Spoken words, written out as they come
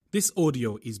This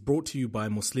audio is brought to you by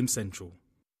Muslim Central.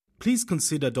 Please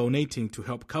consider donating to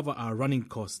help cover our running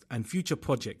costs and future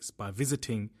projects by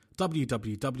visiting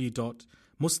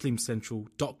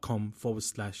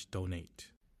www.muslimcentral.com/donate.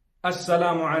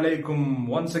 Assalamu alaikum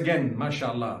once again,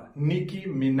 mashallah, Nicki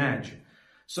Minaj.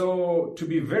 So to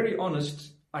be very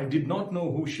honest, I did not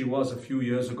know who she was a few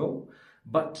years ago,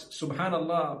 but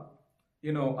subhanallah,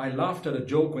 I laughed at a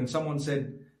joke when someone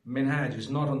said, Minhaj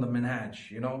is not on the Minhaj,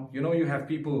 you have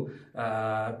people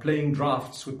playing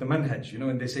drafts with the Manhaj,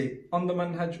 and they say on the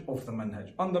Manhaj, off the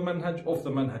Manhaj, on the Manhaj, off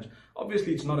the Manhaj.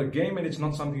 Obviously it's not a game and it's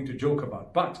not something to joke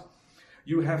about, but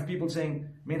you have people saying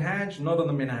Minhaj, not on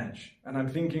the Minhaj, and I'm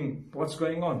thinking, what's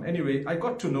going on? Anyway, I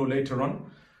got to know later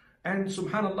on, and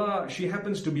subhanallah, she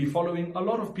happens to be following a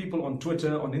lot of people on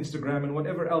Twitter, on Instagram, and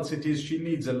whatever else it is. She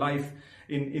leads a life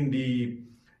in the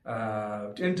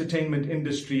entertainment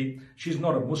industry. She's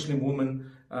not a Muslim woman,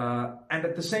 and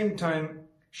at the same time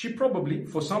she probably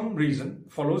for some reason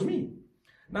follows me.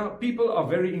 Now people are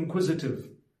very inquisitive.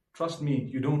 Trust me,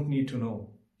 you don't need to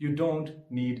know.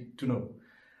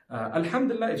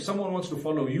 Alhamdulillah, if someone wants to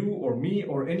follow you or me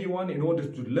or anyone in order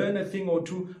to learn a thing or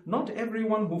two, not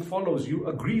everyone who follows you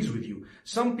agrees with you.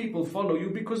 Some people follow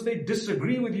you because they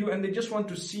disagree with you and they just want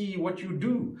to see what you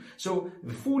do. So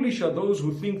the foolish are those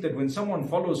who think that when someone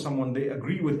follows someone, they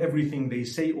agree with everything they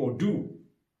say or do.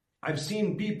 I've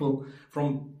seen people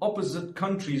from opposite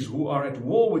countries who are at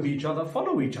war with each other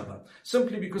follow each other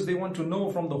simply because they want to know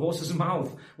from the horse's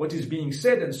mouth what is being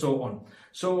said and so on.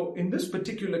 So in this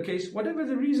particular case, whatever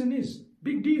the reason is,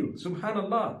 big deal,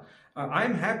 subhanallah.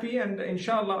 I'm happy and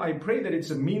inshallah I pray that it's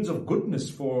a means of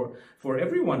goodness for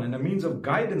everyone and a means of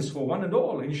guidance for one and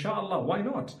all. Inshallah, why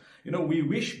not? We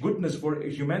wish goodness for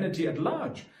humanity at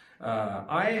large.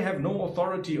 I have no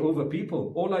authority over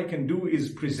people. All I can do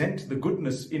is present the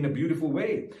goodness in a beautiful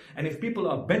way. And if people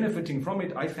are benefiting from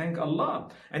it, I thank Allah.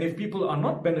 And if people are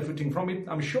not benefiting from it,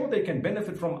 I'm sure they can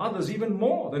benefit from others even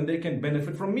more than they can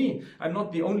benefit from me. I'm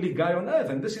not the only guy on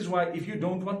earth. And this is why if you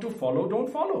don't want to follow,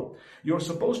 don't follow. You're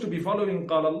supposed to be following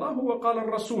Qala Allahu wa Qala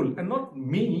Rasul and not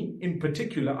me in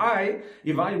particular.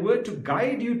 If I were to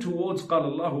guide you towards Qala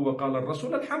Allahu wa Qala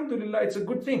Rasul, alhamdulillah, it's a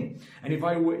good thing. And if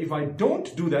I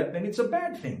don't do that, then it's a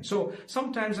bad thing. So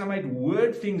sometimes I might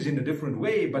word things in a different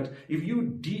way, but if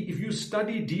you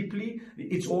study deeply,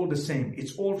 it's all the same.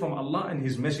 It's all from Allah and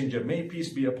His Messenger. May peace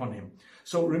be upon him.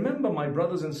 So remember, my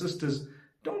brothers and sisters,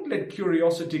 don't let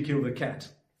curiosity kill the cat.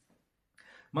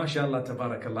 MashaAllah,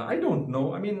 tabarakallah. I don't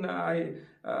know. I mean, I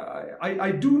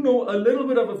do know a little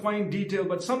bit of a fine detail,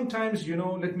 but sometimes,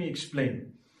 let me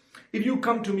explain. If you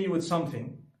come to me with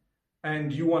something,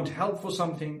 and you want help for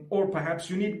something, or perhaps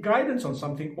you need guidance on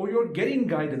something, or you're getting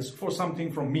guidance for something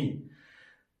from me.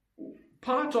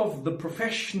 Part of the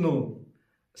professional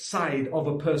side of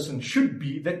a person should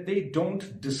be that they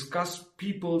don't discuss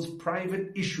people's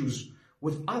private issues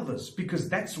with others, because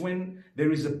that's when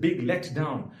there is a big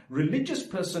letdown. Religious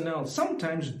personnel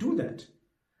sometimes do that,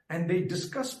 and they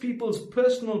discuss people's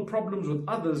personal problems with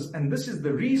others, and this is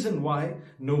the reason why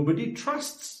nobody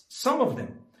trusts some of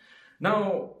them.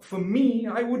 Now, for me,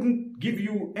 I wouldn't give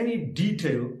you any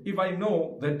detail if I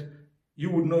know that you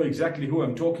would know exactly who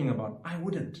I'm talking about. I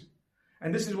wouldn't.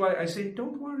 And this is why I say,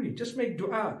 don't worry, just make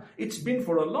dua. It's been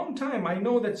for a long time. I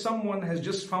know that someone has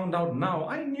just found out now.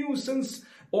 I knew since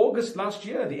August last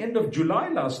year, the end of July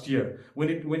last year,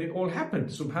 when it all happened,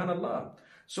 subhanallah.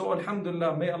 So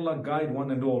alhamdulillah, may Allah guide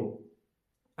one and all.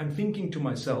 I'm thinking to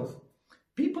myself,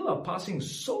 people are passing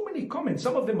so many comments.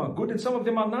 Some of them are good and some of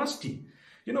them are nasty.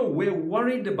 We're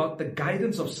worried about the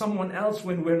guidance of someone else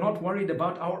when we're not worried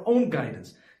about our own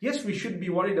guidance. Yes, we should be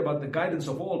worried about the guidance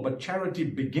of all, but charity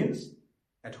begins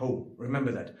at home.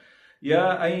 Remember that.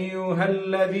 يا أيها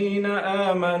الذين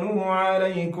آمنوا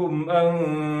عليكم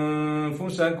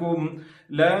أنفسكم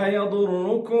لا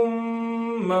يضركم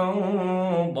من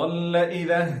ضل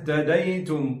إذا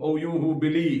اهتديتم. O you who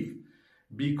believe,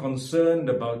 be concerned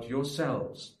about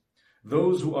yourselves.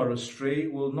 Those who are astray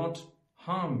will not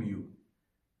harm you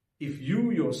if you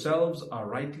yourselves are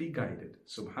rightly guided.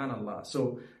 Subhanallah.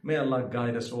 So may Allah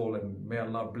guide us all and may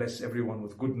Allah bless everyone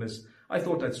with goodness. I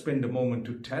thought I'd spend a moment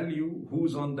to tell you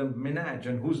who's on the Minhaj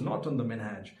and who's not on the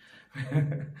Minhaj.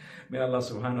 May Allah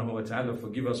subhanahu wa ta'ala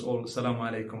forgive us all. Assalamu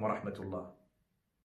alaikum wa rahmatullah.